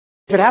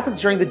If it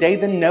happens during the day,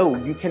 then no,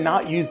 you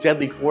cannot use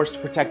deadly force to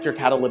protect your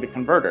catalytic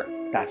converter.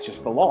 That's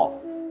just the law.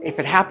 If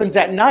it happens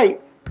at night,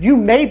 you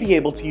may be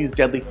able to use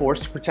deadly force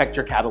to protect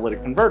your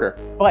catalytic converter,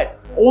 but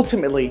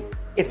ultimately,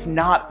 it's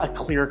not a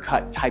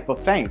clear-cut type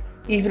of thing.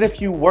 Even if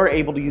you were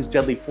able to use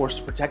deadly force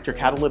to protect your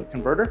catalytic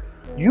converter,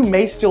 you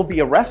may still be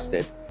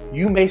arrested.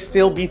 You may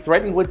still be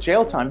threatened with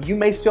jail time. You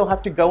may still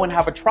have to go and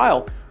have a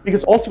trial,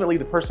 because ultimately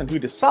the person who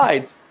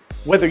decides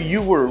whether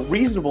you were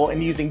reasonable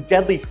in using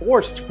deadly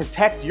force to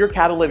protect your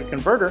catalytic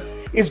converter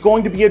is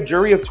going to be a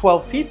jury of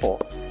 12 people.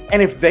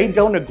 And if they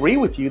don't agree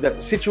with you that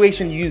the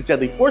situation you used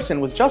deadly force in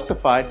was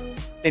justified,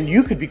 then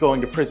you could be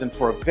going to prison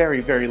for a very,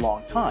 very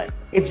long time.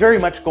 It's very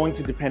much going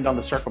to depend on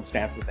the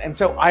circumstances, and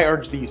so I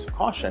urge the use of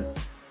caution.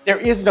 There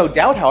is no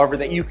doubt, however,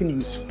 that you can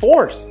use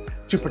force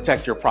to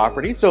protect your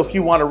property. So if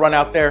you want to run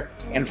out there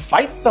and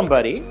fight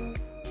somebody,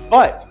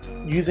 but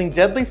using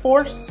deadly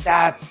force,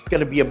 that's going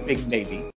to be a big maybe.